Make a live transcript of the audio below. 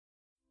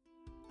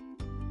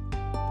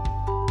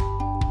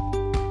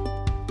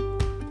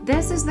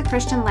This is the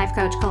Christian Life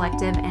Coach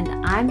Collective,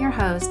 and I'm your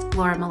host,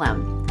 Laura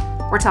Malone.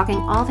 We're talking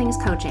all things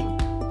coaching,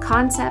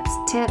 concepts,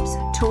 tips,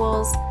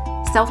 tools,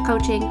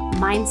 self-coaching,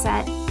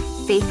 mindset,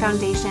 faith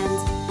foundations,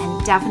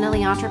 and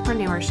definitely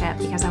entrepreneurship,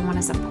 because I want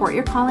to support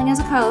your calling as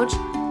a coach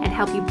and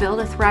help you build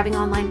a thriving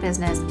online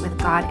business with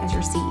God as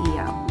your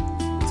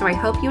CEO. So I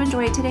hope you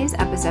enjoyed today's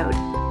episode.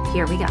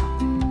 Here we go.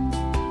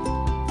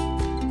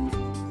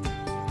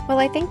 Well,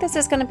 I think this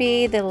is going to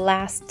be the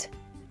last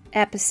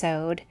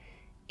episode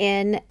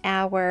in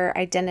our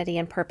identity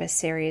and purpose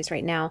series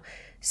right now.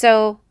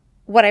 So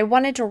what I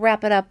wanted to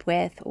wrap it up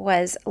with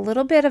was a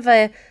little bit of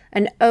an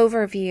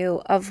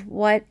overview of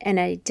what an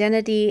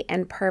identity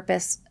and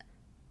purpose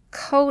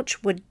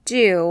coach would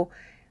do.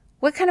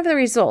 What kind of the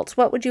results?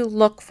 What would you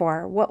look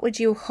for? What would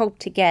you hope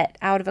to get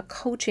out of a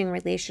coaching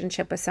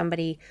relationship with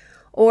somebody?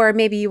 Or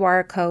maybe you are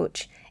a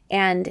coach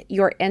and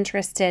you're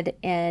interested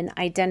in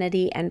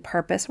identity and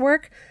purpose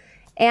work.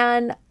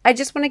 And I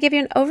just want to give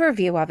you an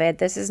overview of it.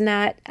 This is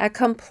not a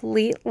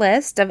complete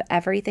list of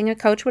everything a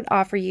coach would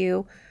offer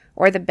you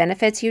or the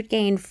benefits you'd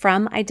gain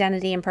from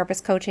identity and purpose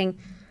coaching,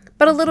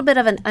 but a little bit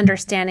of an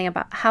understanding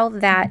about how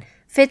that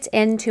fits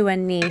into a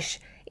niche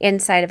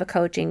inside of a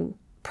coaching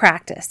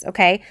practice,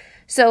 okay?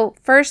 So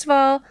first of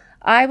all,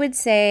 I would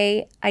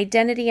say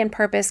identity and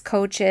purpose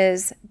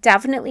coaches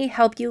definitely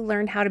help you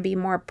learn how to be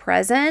more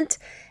present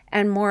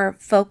and more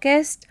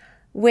focused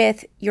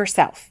with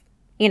yourself,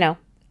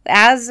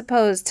 as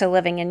opposed to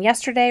living in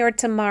yesterday or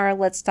tomorrow.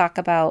 Let's talk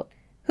about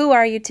who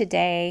are you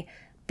today?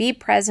 Be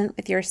present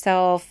with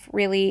yourself.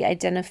 Really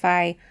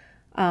identify,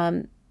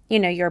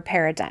 your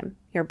paradigm,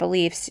 your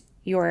beliefs,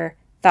 your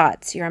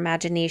thoughts, your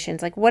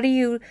imaginations. Like, what are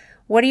you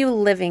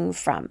living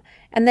from?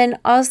 And then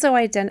also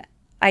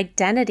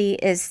identity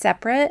is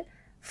separate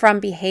from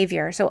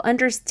behavior. So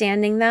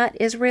understanding that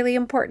is really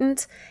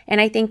important. And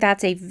I think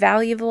that's a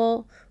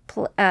valuable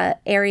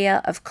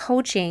area of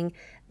coaching,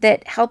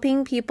 that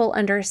helping people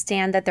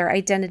understand that their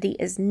identity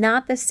is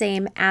not the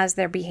same as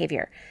their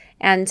behavior.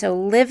 And so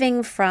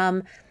living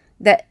from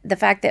the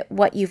fact that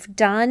what you've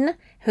done,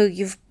 who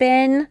you've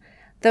been,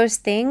 those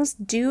things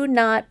do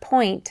not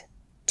point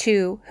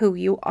to who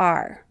you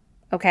are,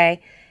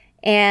 okay?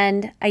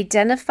 And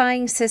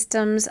identifying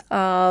systems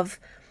of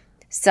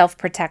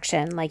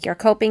self-protection, like your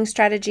coping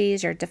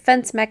strategies, your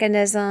defense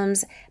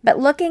mechanisms, but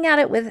looking at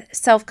it with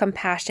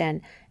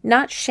self-compassion,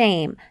 not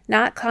shame,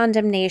 not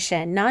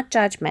condemnation, not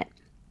judgment.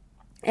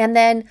 And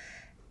then,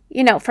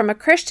 from a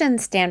Christian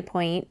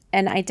standpoint,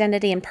 an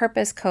identity and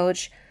purpose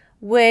coach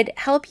would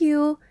help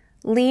you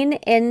lean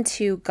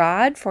into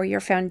God for your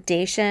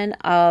foundation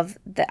of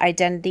the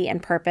identity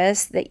and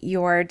purpose that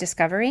you're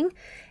discovering,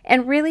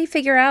 and really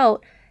figure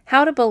out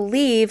how to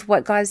believe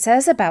what God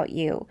says about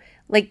you.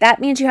 Like,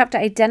 that means you have to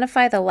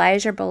identify the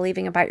lies you're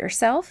believing about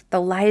yourself, the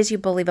lies you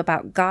believe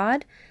about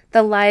God,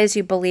 the lies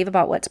you believe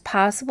about what's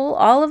possible,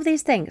 all of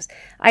these things.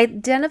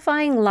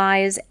 Identifying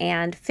lies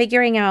and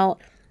figuring out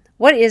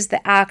what is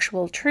the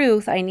actual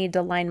truth I need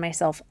to line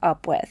myself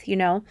up with,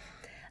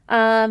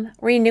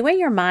 renewing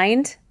your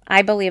mind.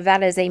 I believe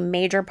that is a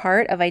major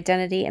part of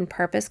identity and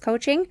purpose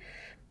coaching,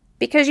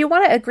 because you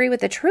want to agree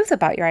with the truth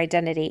about your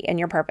identity and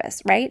your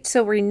purpose, right?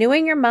 So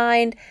renewing your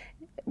mind,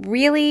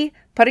 really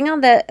putting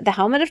on the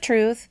helmet of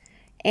truth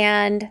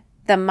and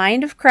the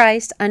mind of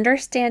Christ,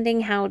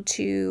 understanding how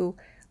to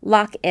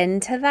lock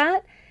into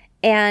that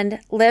and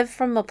live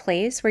from a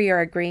place where you're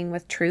agreeing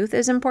with truth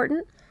is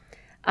important.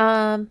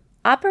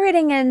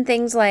 Operating in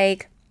things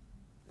like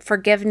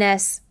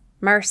forgiveness,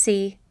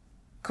 mercy,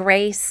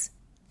 grace,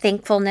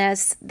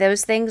 thankfulness,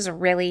 those things are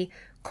really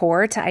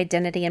core to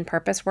identity and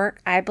purpose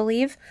work, I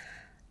believe.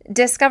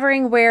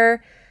 Discovering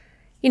where,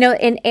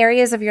 in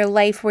areas of your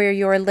life where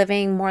you're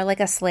living more like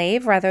a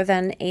slave rather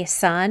than a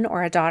son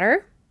or a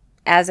daughter,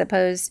 as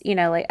opposed,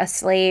 like a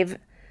slave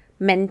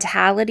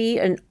mentality,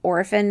 an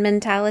orphan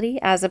mentality,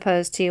 as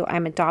opposed to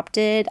I'm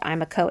adopted,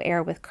 I'm a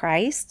co-heir with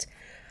Christ.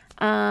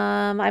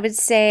 I would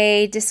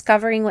say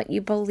discovering what you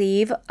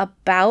believe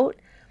about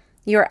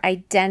your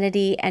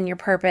identity and your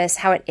purpose,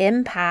 how it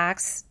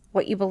impacts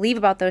what you believe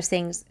about those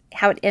things,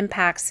 how it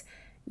impacts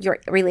your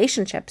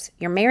relationships,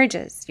 your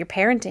marriages, your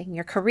parenting,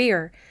 your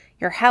career,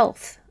 your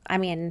health. I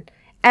mean,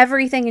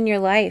 everything in your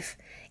life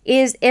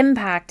is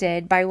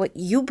impacted by what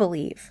you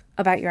believe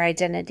about your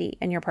identity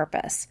and your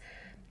purpose.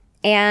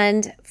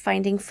 And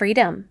finding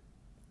freedom.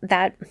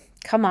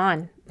 Come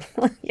on.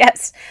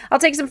 Yes, I'll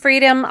take some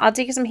freedom. I'll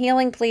take some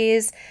healing,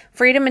 please.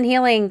 Freedom and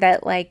healing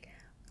that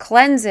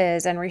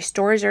cleanses and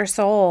restores your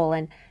soul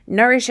and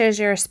nourishes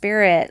your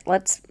spirit.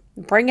 Let's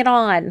bring it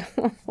on.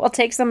 We'll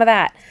take some of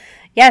that.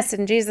 Yes,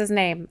 in Jesus'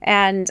 name.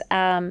 And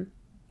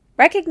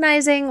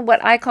recognizing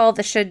what I call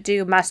the should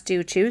do, must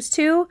do, choose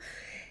to.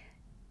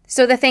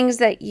 So the things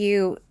that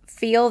you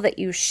feel that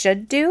you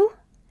should do,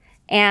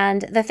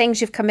 and the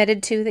things you've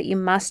committed to that you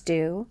must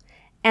do,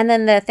 and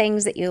then the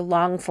things that you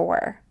long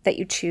for that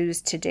you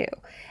choose to do.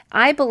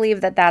 I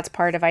believe that that's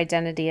part of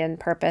identity and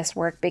purpose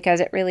work, because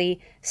it really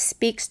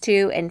speaks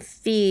to and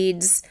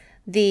feeds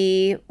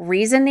the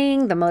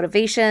reasoning, the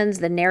motivations,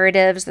 the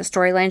narratives, the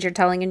storylines you're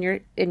telling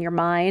in your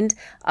mind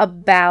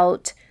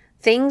about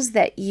things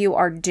that you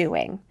are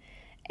doing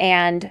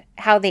and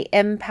how they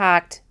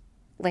impact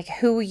like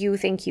who you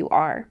think you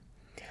are.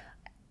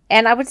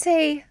 And I would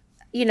say,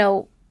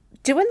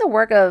 doing the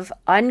work of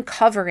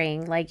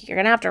uncovering, like you're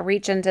going to have to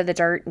reach into the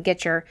dirt and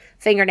get your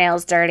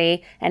fingernails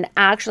dirty and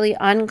actually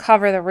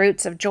uncover the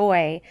roots of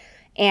joy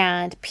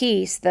and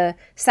peace, the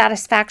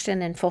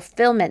satisfaction and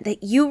fulfillment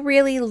that you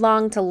really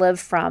long to live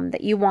from,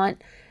 that you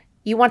want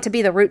to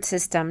be the root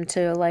system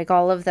to like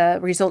all of the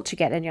results you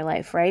get in your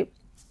life, right?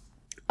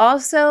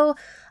 Also,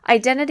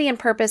 identity and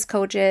purpose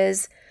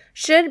coaches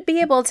should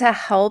be able to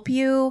help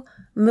you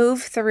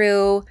move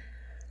through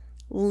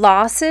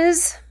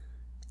losses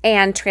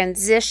and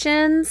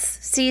transitions,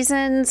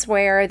 seasons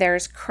where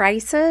there's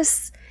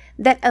crisis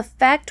that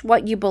affect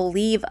what you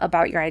believe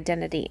about your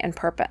identity and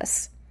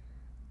purpose.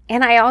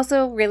 And I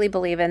also really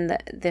believe in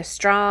the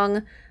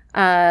strong,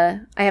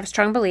 I have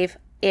strong belief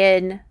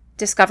in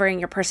discovering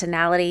your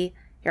personality,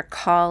 your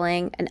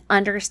calling, and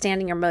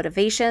understanding your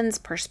motivations,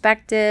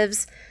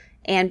 perspectives,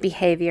 and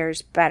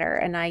behaviors better.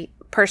 And I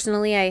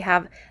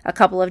have a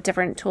couple of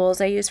different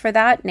tools I use for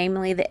that,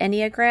 namely the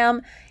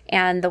Enneagram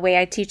and the way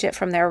I teach it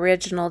from the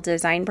original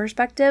design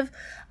perspective.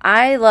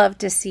 I love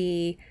to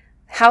see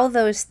how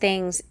those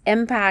things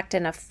impact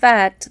and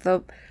affect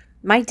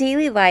my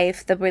daily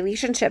life, the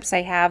relationships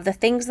I have, the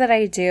things that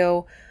I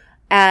do,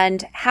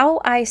 and how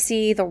I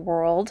see the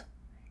world,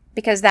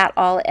 because that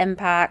all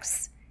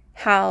impacts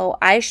how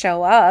I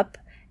show up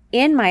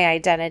in my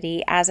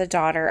identity as a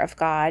daughter of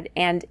God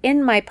and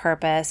in my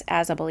purpose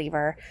as a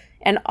believer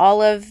and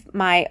all of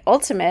my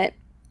ultimate,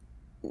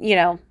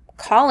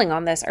 calling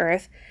on this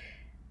earth.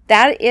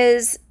 That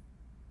is,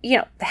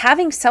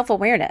 having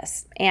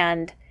self-awareness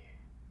and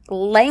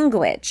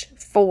language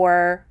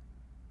for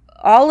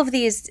all of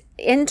these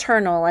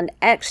internal and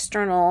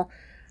external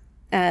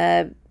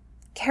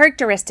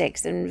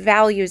characteristics and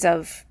values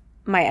of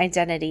my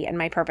identity and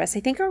my purpose, I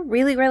think are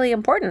really, really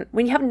important.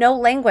 When you have no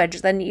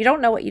language, then you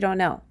don't know what you don't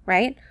know,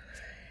 right?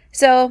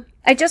 So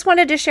I just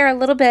wanted to share a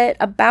little bit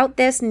about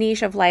this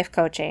niche of life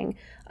coaching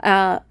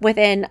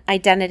within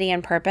identity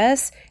and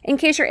purpose, in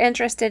case you're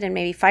interested in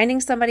maybe finding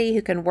somebody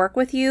who can work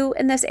with you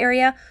in this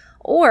area,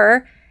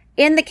 or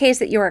in the case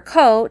that you're a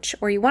coach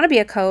or you want to be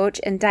a coach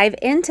and dive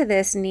into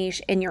this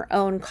niche in your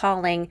own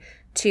calling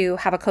to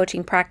have a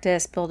coaching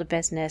practice, build a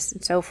business,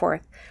 and so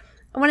forth.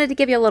 I wanted to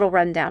give you a little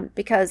rundown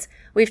because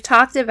we've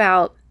talked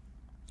about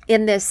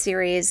in this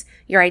series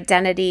your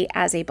identity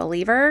as a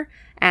believer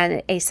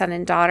and a son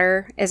and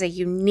daughter, as a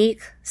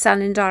unique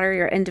son and daughter,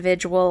 your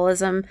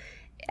individualism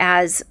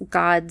as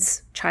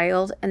God's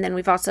child. And then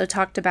we've also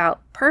talked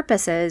about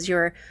purposes,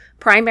 your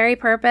primary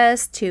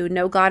purpose to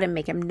know God and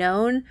make him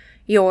known,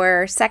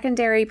 your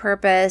secondary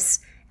purpose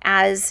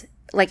as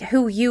like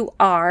who you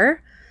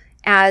are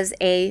as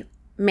a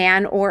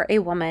man or a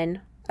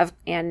woman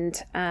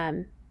and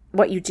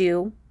what you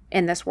do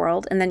in this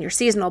world. And then your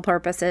seasonal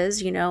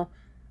purposes,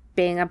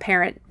 being a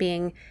parent,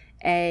 being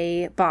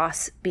a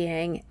boss,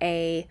 being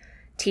a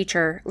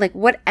teacher, like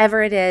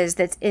whatever it is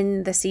that's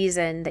in the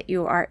season that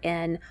you are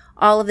in,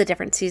 all of the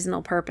different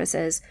seasonal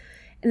purposes.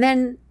 And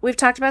then we've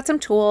talked about some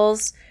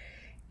tools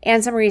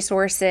and some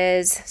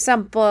resources,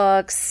 some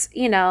books,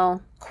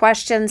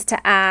 questions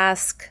to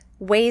ask,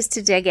 ways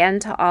to dig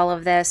into all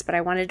of this. But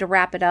I wanted to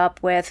wrap it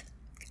up with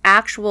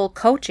actual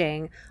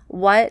coaching.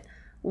 What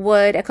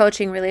would a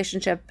coaching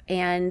relationship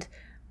and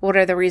what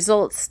are the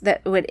results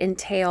that would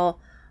entail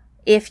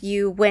if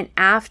you went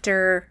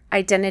after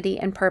identity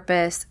and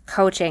purpose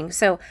coaching?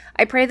 So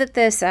I pray that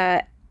this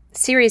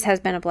series has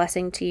been a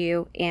blessing to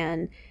you,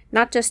 and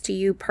not just to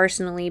you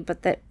personally,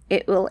 but that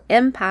it will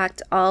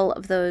impact all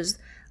of those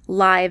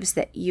lives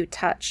that you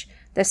touch,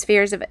 the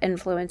spheres of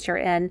influence you're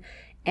in.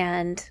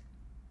 And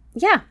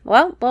yeah,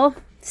 well, we'll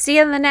see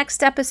you in the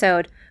next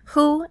episode.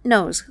 Who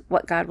knows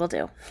what God will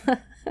do?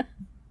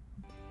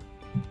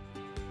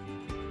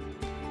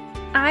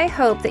 I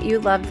hope that you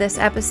loved this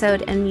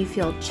episode and you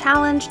feel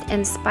challenged,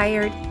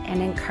 inspired,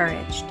 and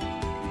encouraged.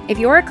 If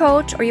you're a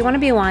coach or you want to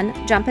be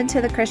one, jump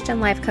into the Christian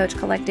Life Coach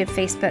Collective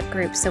Facebook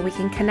group so we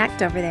can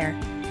connect over there.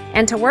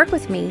 And to work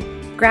with me,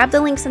 grab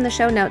the links in the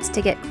show notes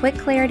to get quick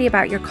clarity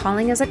about your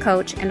calling as a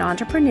coach and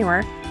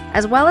entrepreneur,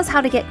 as well as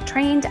how to get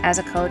trained as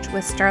a coach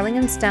with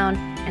Starling & Stone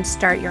and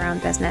start your own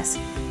business.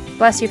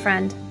 Bless you,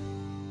 friend.